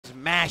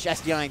smash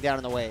SDIing down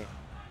in the way.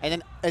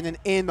 And then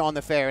in on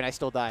the fair, and I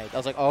still died. I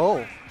was like,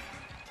 oh,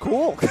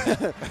 cool.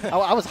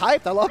 I was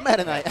hyped. I love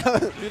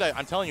Metaknight. Dude,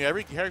 I'm telling you,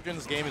 every character in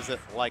this game is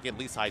like at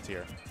least high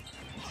tier.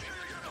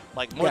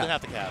 Like more than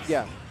half the cast.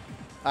 Yeah,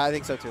 I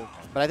think so too.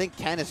 But I think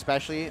Ken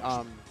especially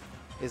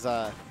is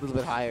a little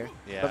bit higher.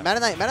 Yeah. But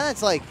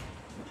Metaknight's like,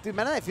 dude,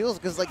 Metaknight feels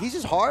because like he's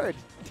just hard.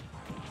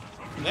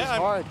 He's just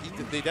hard.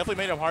 They definitely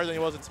made him harder than he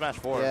was in Smash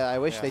 4. Yeah, I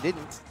wish they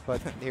didn't,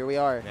 but here we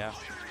are. Yeah.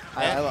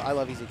 I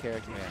love easy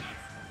characters.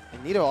 Yeah.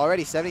 And Nito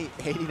already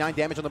 89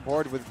 damage on the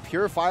board with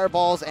pure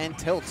fireballs and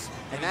tilts.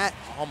 And that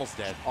almost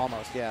dead.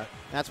 Almost, yeah.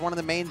 And that's one of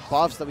the main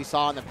buffs that we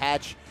saw in the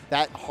patch.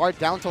 That hard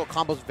down tilt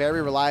combos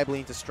very reliably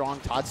into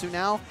strong Tatsu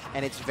now,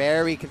 and it's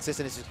very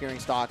consistent in securing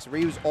stocks.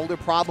 Ryu's older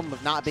problem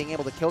of not being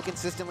able to kill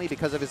consistently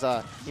because of his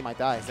he might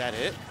die. Is that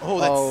it? Oh,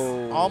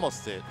 that's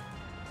almost it.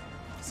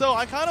 So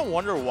I kind of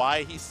wonder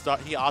why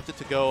he opted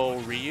to go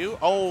Ryu.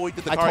 Oh, he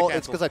did the card cancel.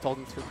 It's because I told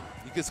him to.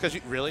 It's because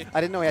you really? I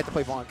didn't know he had to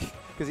play BONK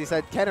because he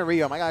said Ken or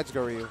Ryu. I'm like, I just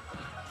go Ryu.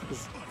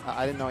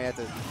 I didn't know he had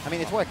to. I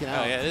mean, it's working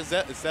out. Oh, yeah, it's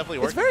definitely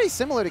working. It's very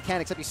similar to Ken,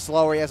 except he's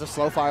slower. He has a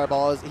slow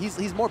fireball.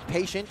 He's more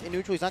patient in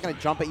neutral. He's not going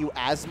to jump at you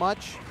as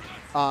much.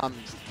 But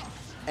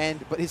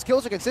his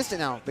kills are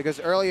consistent now because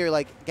earlier,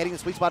 like getting the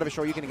sweet spot of a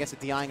Shoryuken against a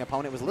DIing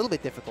opponent was a little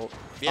bit difficult.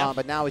 Yeah.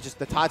 But now it's just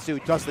the Tatsu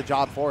does the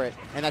job for it,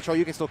 and that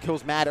Shoryuken still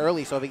kills mad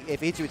early. So if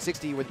he hits you at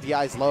 60 with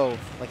DI's low,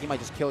 like he might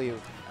just kill you.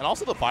 And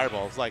also the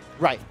fireballs, like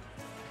right.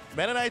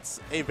 Metaknight's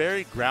a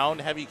very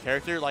ground-heavy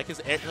character. Like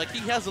he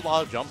has a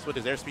lot of jumps, but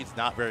his airspeed's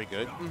not very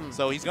good.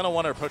 So he's gonna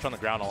want to approach on the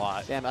ground a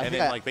lot, and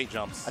then bait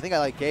jumps. I think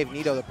I gave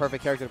Nito the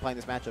perfect character to play in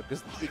this matchup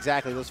because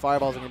exactly those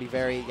fireballs are gonna be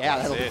very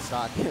that'll be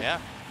stock.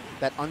 Yeah,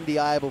 that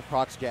undeniable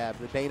procs jab,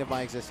 the bane of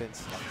my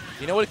existence.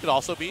 You know what it could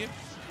also be?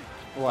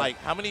 What? Like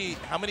how many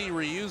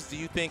Ryus do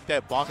you think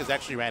that BONK has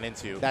actually ran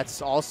into? That's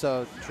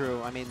also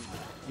true. I mean,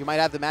 you might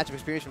have the matchup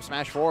experience from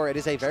Smash 4. It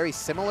is a very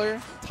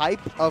similar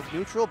type of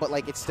neutral, but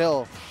like it's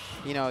still.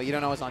 You know, you don't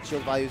know his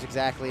on-shield values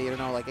exactly. You don't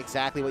know, like,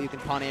 exactly what you can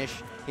punish.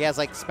 He has,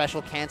 like,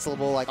 special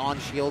cancelable, like,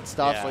 on-shield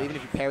stuff. Yeah. So even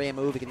if you parry a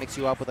move, he can mix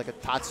you up with, like, a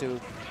Tatsu.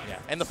 Yeah,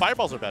 and the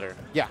fireballs are better.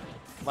 Yeah.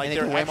 Like, and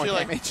they're way more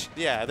damage. Like,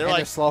 yeah, they're, like,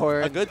 they're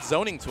slower. A good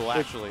zoning tool,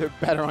 actually. They're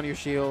better on your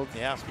shield.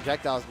 Yeah.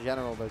 Projectiles in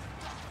general, but...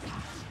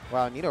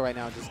 Wow, Nito right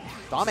now just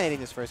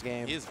dominating this first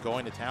game. He is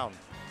going to town.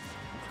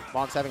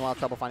 BONK's having a lot of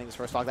trouble finding his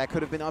first stock. That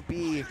could have been up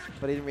B,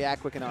 but he didn't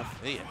react quick enough.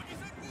 Yeah.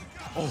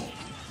 Oh,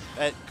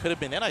 that could have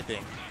been it, I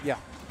think. Yeah.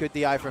 Good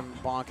DI from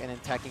BONK and then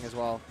teching as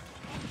well.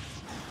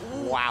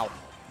 Wow.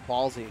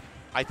 Ballsy.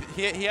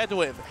 He had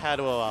to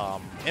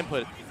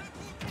input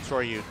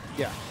Shoryu.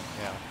 Yeah.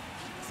 Yeah.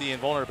 It's the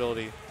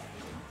invulnerability.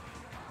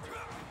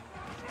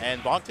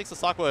 And BONK takes the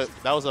stock with,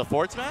 that was a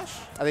forward smash?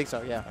 I think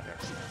so, yeah. Okay.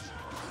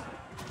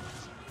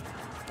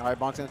 All right,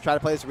 BONK's going to try to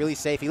play this really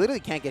safe. He literally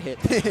can't get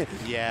hit.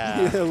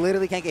 Yeah. He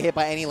literally can't get hit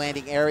by any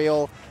landing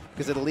aerial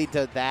because it'll lead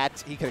to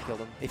that. He could have killed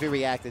him if he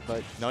reacted,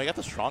 but... No, he got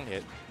the strong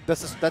hit.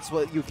 That's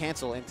what you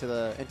cancel into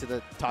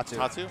the Tatsu.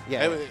 Tatsu?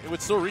 Yeah. It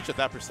would still reach at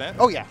that percent?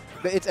 Oh, yeah.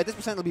 It's, at this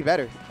percent, it'll be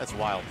better. That's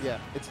wild. Yeah,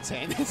 it's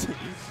insane.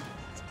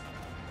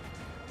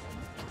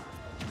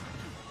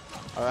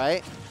 All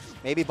right.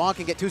 Maybe BONK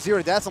can get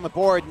 2-0 deaths on the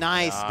board.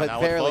 Nice, but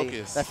barely.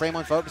 That frame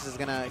one focus is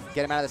going to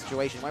get him out of the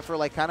situation. Went for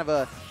like kind of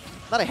a,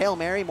 not a Hail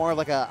Mary, more of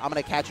like a I'm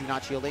going to catch you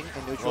not shielding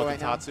in neutral right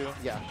now. Tatsu?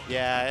 Yeah.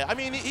 Yeah, I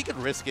mean, he could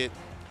risk it.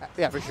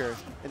 Yeah, for sure.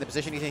 In the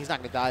position he's not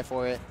going to die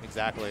for it.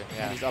 Exactly.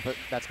 Yeah. And he's up it.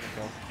 That's going to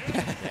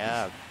kill.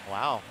 Yeah.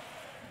 Wow.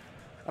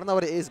 I don't know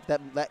what it is that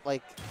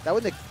like that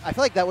wouldn't. I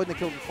feel like that wouldn't have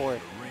killed him for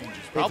it.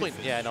 Probably.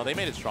 Yeah. No, they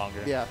made it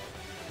stronger. Yeah.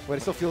 But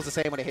it still feels the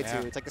same when it hits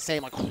you. It's like the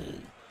same. Like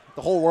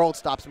the whole world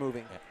stops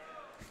moving. Yeah.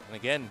 And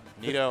again,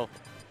 Nito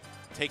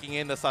taking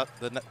in the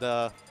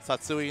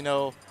Satsui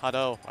no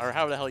Hado, or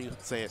how the hell you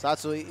say it?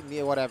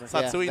 Satsui, whatever.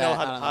 Satsui no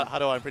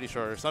Hado, I'm pretty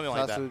sure, or something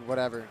like that. Satsui,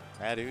 whatever.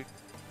 Yeah, dude.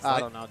 I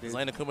don't know, dude.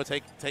 Letting Akuma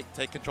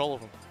take control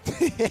of him.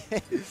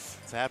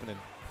 It's happening.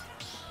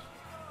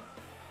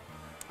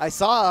 I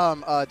saw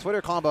a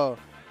Twitter combo,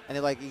 and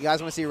they're like, "You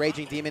guys want to see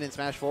Raging Demon in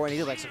Smash 4?" And he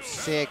did like some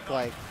sick,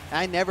 like,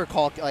 I never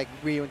call like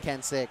Ryu and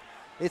Ken sick.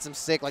 He did some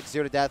sick, like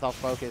 0 to death off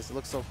focus. It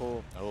looks so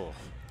cool. Oh.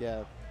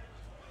 Yeah.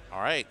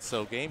 All right,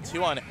 so game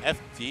 2 on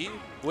FD.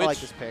 Which, I like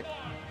this pick.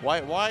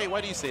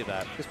 Why do you say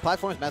that? Because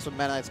platforms mess with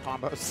Metaknight's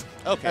combos.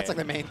 Okay. That's like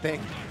the main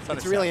thing.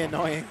 It's really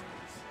annoying.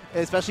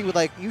 Especially with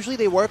like, usually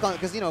they work on,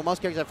 because you know,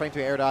 most characters have frame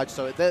 3 air dodge,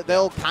 so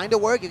they'll kind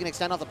of work. You can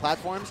extend off the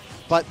platforms,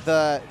 but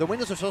the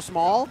windows are so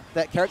small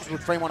that characters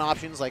with frame 1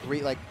 options like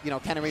you know,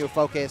 Ken and Ryu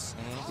focus,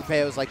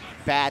 Yupeo's like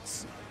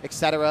bats,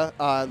 etc.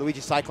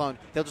 Luigi Cyclone,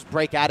 they'll just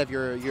break out of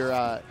your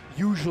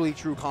usually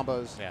true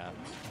combos. Yeah.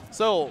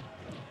 So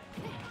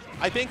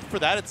I think for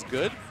that it's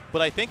good,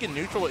 but I think in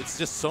neutral it's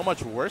just so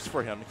much worse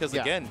for him because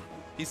again,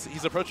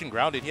 he's approaching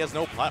grounded. He has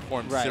no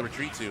platforms to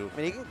retreat to.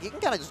 I mean, he can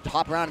kind of just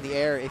hop around in the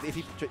air if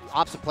he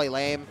opts to play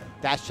lame.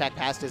 Dash check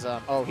past his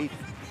oh, he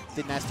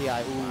did an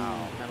SDI.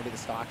 Ooh, that'll be the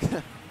stock.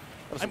 That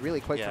was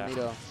really quick from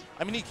Nito.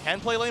 I mean, he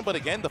can play lane, but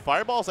again, the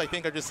fireballs I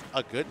think are just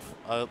a good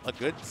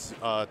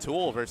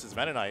tool versus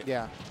Metaknight.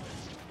 Yeah.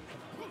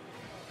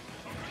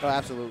 Oh,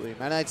 absolutely.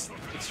 Metaknight's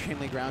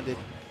extremely grounded.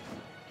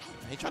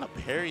 He's trying to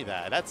parry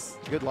that. That's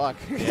good luck.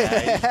 Yeah,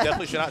 he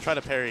definitely should not try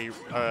to parry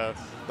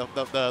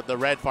the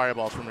red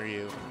fireballs from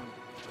Ryu.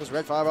 Those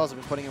red fireballs have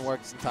been putting in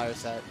work this entire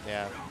set.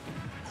 Yeah.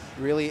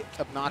 Really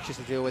obnoxious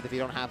to deal with if you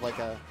don't have like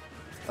a,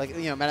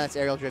 Metaknight's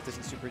aerial drift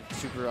isn't super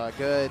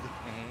good.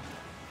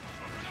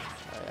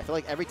 I feel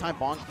like every time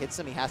Bonk hits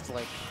him, he has to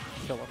like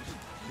kill him.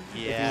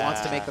 Yeah. If he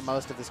wants to make the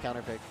most of this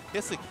counter pick.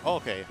 Yes. Oh,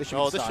 okay. This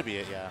should be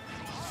it. Yeah.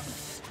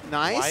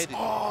 Nice.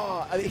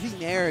 Oh, I mean, if he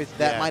nared,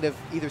 that might have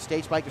either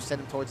stage spiked or sent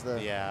him towards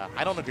the. Yeah,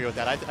 I don't agree with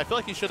that. I feel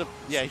like he should have.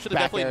 Yeah, he should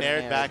have definitely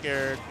nared, back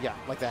aired. Yeah,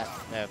 like that.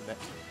 Yeah,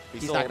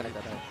 he's not gonna make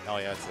that. Oh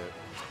yeah, that's it.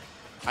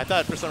 I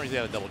thought for some reason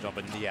he had a double jump,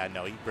 but yeah,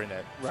 no, he burned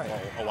it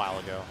a while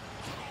ago.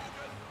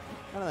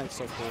 I don't think it's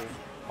so cool.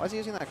 Why is he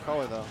using that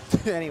color though?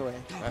 Anyway.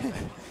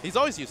 He's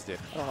always used it.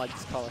 I don't like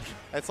this color.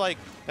 That's like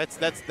that's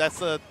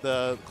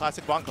the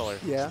classic Bonk color.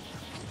 Yeah.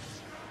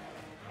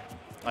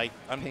 Like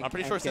I'm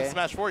pretty sure since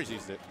Smash 4 he's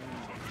used it.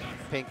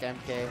 Pink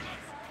MK.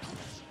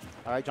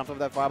 All right, jumped over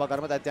that fireball, got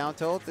him with that down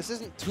tilt. This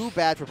isn't too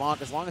bad for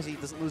Bonk as long as he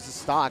doesn't lose his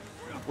stock,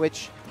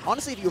 which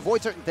honestly, if you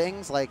avoid certain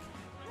things, like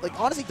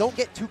honestly, don't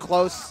get too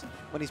close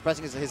when he's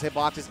pressing his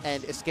hitboxes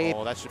and escape.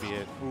 Oh, that should be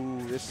it.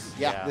 Ooh,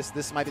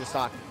 this might be the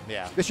stock.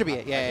 Yeah. This should be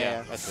it.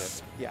 Yeah. That's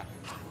it. Yeah.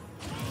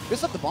 Good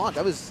stuff to Bonk.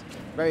 That was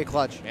very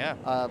clutch.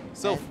 Yeah.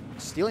 So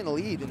stealing the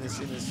lead in this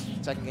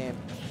second game.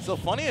 So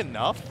funny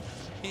enough,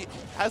 he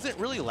hasn't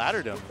really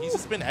laddered him. He's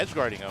just been edge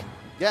guarding him.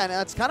 Yeah, and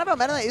that's kind of how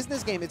Metaknight is in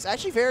this game. It's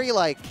actually very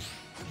like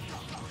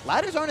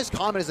ladders aren't as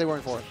common as they were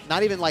in 4.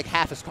 Not even like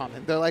half as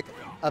common. They're like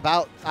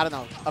about, I don't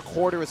know, a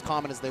quarter as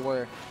common as they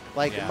were.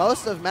 Like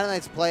most of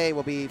Metaknight's play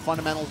will be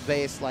fundamentals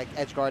based, like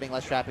edge guarding,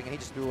 less trapping, and he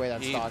just threw away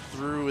that stock. He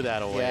threw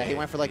that away. Yeah, he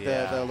went for like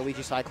the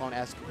Luigi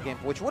Cyclone-esque game,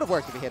 which would have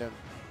worked if he hit him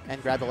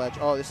and grabbed the ledge.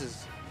 Oh, this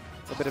is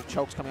a bit of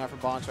chokes coming out from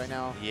Bonks right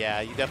now.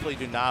 Yeah, you definitely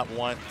do not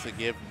want to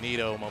give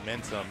Nito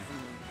momentum.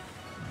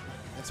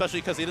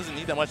 Especially because he doesn't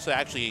need that much to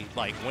actually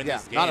like win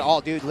this game. Not at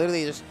all, dude.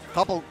 Literally just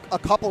a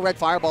couple red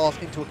fireballs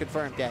into a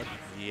confirmed dead.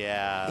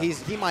 Yeah.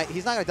 He's not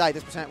gonna die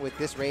this % with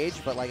this rage,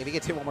 but like if he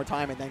gets hit one more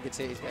time and then gets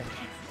hit, he's dead.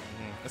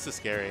 This is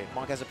scary.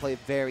 Bonk has to play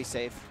very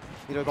safe.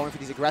 Nito going for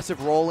these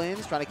aggressive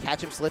roll-ins, trying to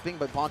catch him slipping,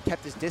 but Bonk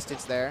kept his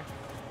distance there.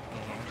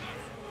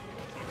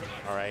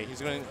 All right, he's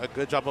doing a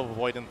good job of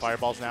avoiding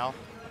fireballs now.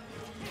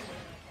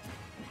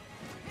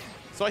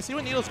 So I see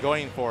what Nito's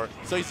going for.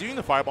 So he's using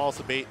the fireballs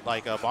to bait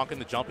like Bonk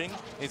into jumping.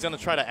 He's going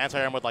to try to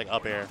anti-air him with like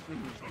up air.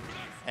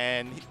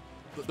 And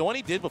the one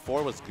he did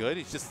before was good.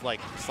 He's just like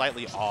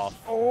slightly off.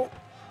 Oh,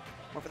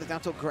 went for the down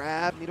tilt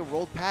grab. Nito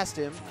rolled past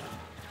him.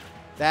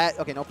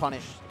 Okay, no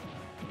punish.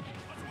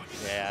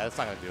 Yeah, that's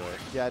not going to do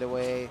it. Got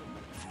away.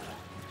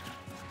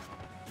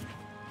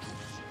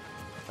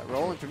 That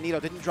rolling from Nito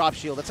didn't drop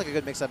shield. That's like a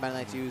good mix-up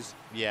Metaknight to use.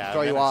 Yeah.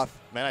 Throw you off.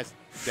 I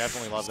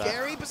definitely love that.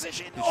 Scary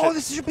position. Oh,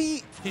 this should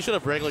be. He should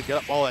have regular get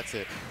up. Oh, that's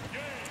it.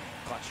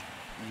 Clutch.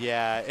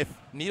 Yeah, if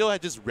Nito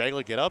had just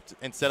regular get up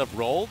instead of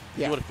roll,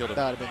 he would have killed him.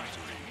 That would have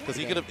been.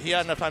 Because he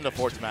had enough time to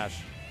forward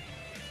smash.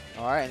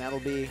 All right, and that'll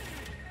be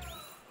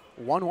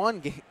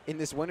 1-1 in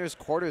this winner's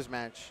quarters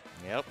match.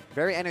 Yep.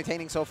 Very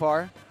entertaining so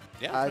far.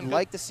 Yeah, I'd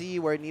like to see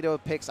where Nito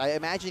picks. I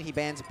imagine he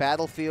bans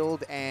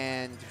Battlefield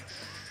and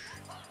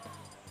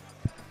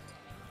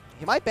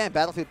he might ban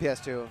Battlefield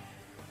PS2.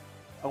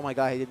 Oh my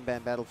God, he didn't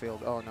ban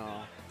Battlefield. Oh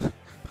no.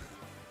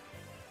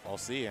 We'll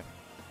see.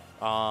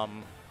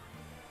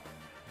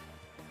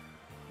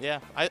 Yeah,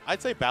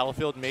 I'd say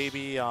Battlefield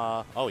maybe.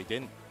 Oh, he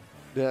didn't.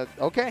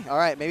 Okay, all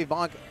right, maybe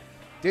Bonk.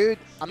 Dude,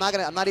 I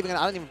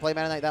don't even play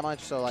Metaknight that much,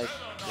 so like,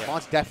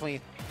 Bonk's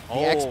definitely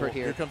the expert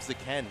here. Here comes the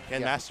Ken.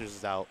 Ken Masters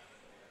is out.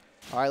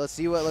 All right, let's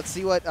see what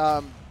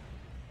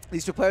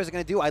these two players are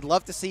going to do. I'd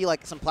love to see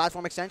like some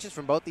platform extensions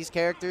from both these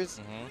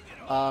characters.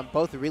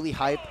 Both really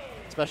hype,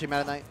 especially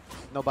Metaknight.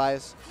 No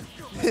bias.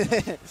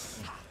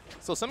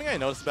 So something I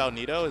noticed about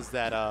Nito is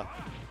that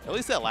at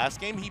least that last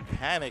game, he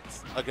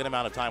panicked a good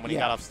amount of time when he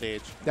got off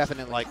stage.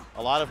 Definitely. Like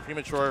a lot of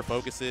premature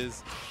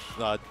focuses,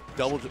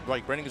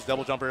 burning his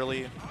double jump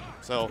early.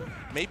 So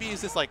maybe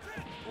it's just like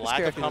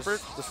lack of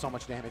comfort. Does so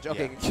much damage.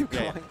 Okay, keep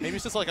going. Maybe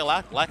it's just like a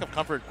lack of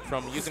comfort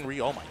from using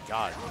Ryu. Oh my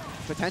God.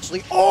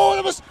 Potentially. Oh,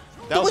 that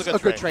was a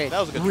good trade. That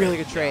was a good really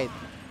good trade.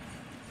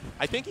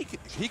 I think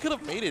he could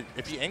have made it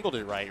if he angled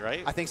it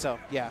right? I think so.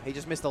 Yeah, he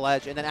just missed the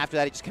ledge, and then after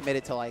that, he just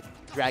committed to like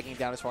dragging him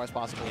down as far as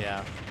possible.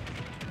 Yeah.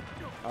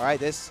 All right,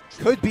 this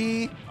could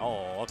be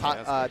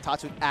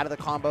Tatsu out of the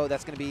combo.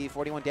 That's going to be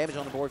 41 damage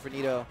on the board for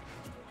Nito.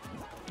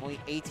 Only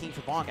 18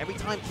 for Bonk. Every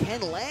time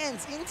Ken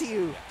lands into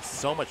you.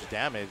 So much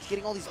damage. He's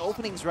getting all these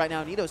openings right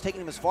now. Nito's taking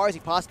him as far as he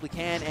possibly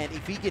can, and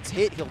if he gets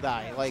hit, he'll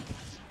die. Like,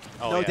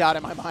 no doubt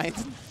in my mind.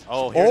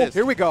 Oh, here it is.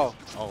 Here we go.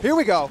 Oh. Here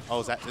we go.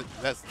 Oh,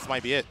 this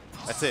might be it.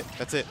 That's it.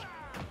 That's it.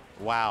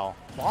 Wow.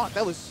 Bonk,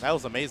 that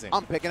was amazing.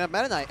 I'm picking up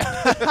Metaknight.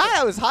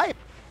 I was hype.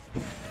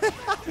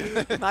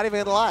 Not even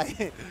going to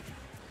lie.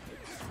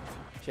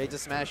 Shades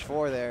of Smash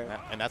 4 there.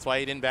 And that's why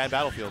he didn't ban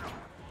Battlefield.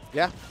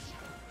 Yeah.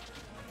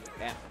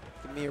 Yeah.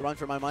 Give me a run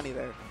for my money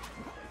there.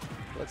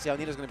 Let's see how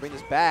Nito's going to bring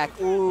this back.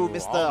 Ooh,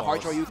 missed the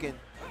hard Shoryuken.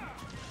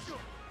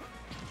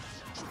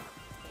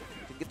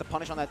 get the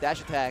punish on that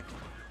dash attack.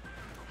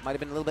 Might have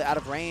been a little bit out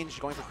of range.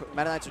 Going for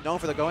Metaknights are known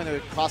for the going there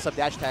cross-up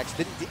dash attacks.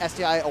 Didn't the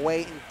STI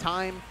away in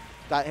time.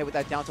 Got hit with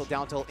that down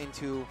tilt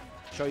into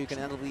Shoryuken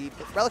and lead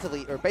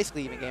relatively, or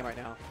basically even game right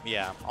now.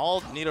 Yeah,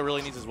 all Nito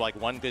really needs is like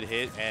one good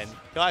hit, and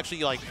he'll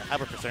actually like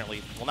have a percent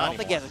lead. Well, not I don't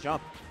think he has a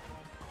jump.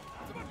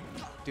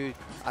 Dude,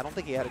 I don't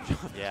think he had a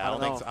jump. Yeah, I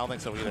don't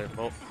think so either.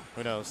 Well,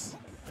 who knows?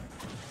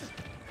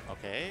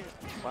 Okay.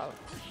 Wow.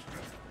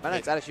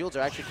 Metaknight's out of shields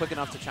are actually quick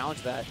enough to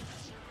challenge that,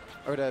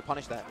 or to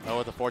punish that. Oh,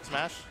 with the forward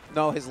smash?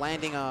 No, his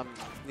landing,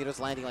 Nito's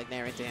landing like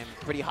nair into him,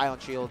 pretty high on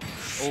shield.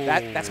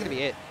 That's gonna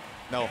be it.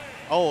 No.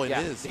 Oh, it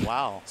is.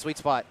 Wow. Sweet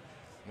spot.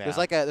 Yeah. There's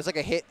like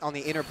a hit on the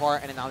inner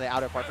part and then on the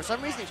outer part. For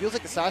some reason, it feels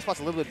like the side spot's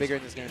a little bit bigger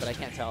in this game, but I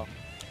can't tell.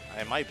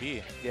 It might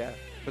be. Yeah.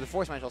 But the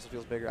forward smash also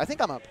feels bigger. I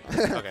think I'm up.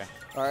 Okay.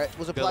 All right. It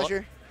was a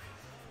pleasure.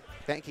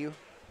 Thank you.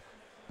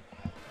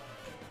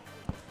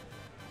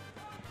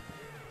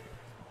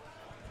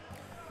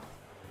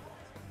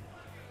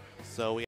 So we